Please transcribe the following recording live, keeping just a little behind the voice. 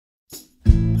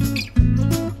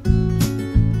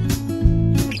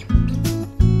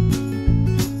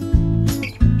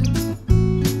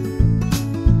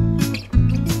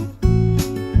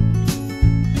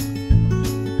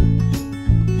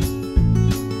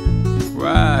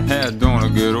white hat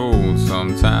don't get old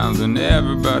sometimes, and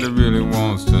everybody really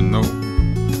wants to know.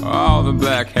 All the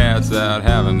black hats out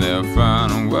having their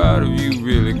fun, and what have you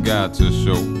really got to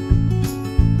show?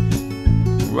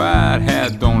 White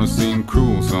hat don't seem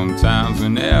cruel sometimes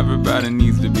when everybody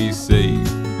needs to be saved.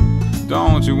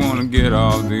 Don't you want to get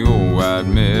off the old white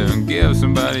mare and give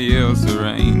somebody else the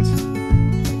reins?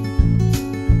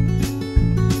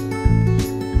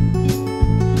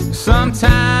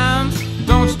 Sometimes,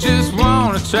 don't you just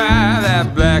want to try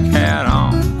that black hat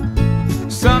on?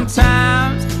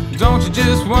 Sometimes, don't you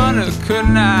just wonder,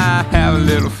 couldn't I have a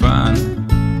little fun?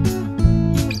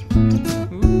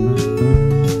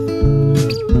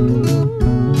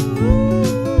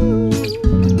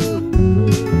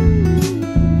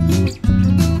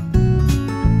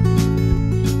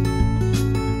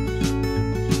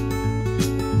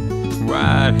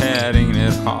 White hat, ain't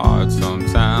it hard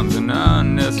sometimes and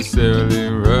unnecessarily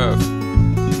rough?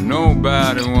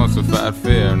 Nobody wants to fight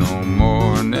fair no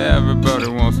more, and everybody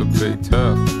wants to play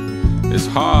tough. It's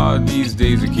hard these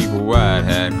days to keep a white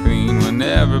hat clean when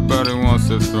everybody wants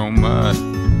to throw mud.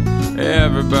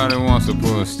 Everybody wants to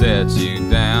pull a statue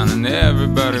down, and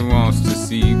everybody wants to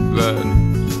see blood.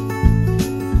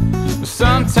 But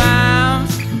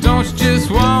sometimes, don't you just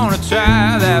want to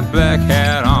try that black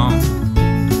hat on?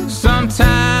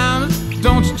 Sometimes,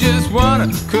 don't you just wonder,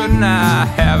 couldn't I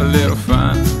have a little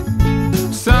fun?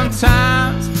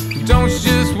 Sometimes, don't you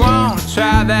just want to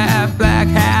try that black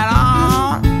hat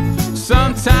on?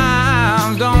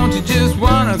 Sometimes, don't you just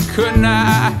wonder, couldn't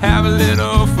I have a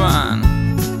little fun?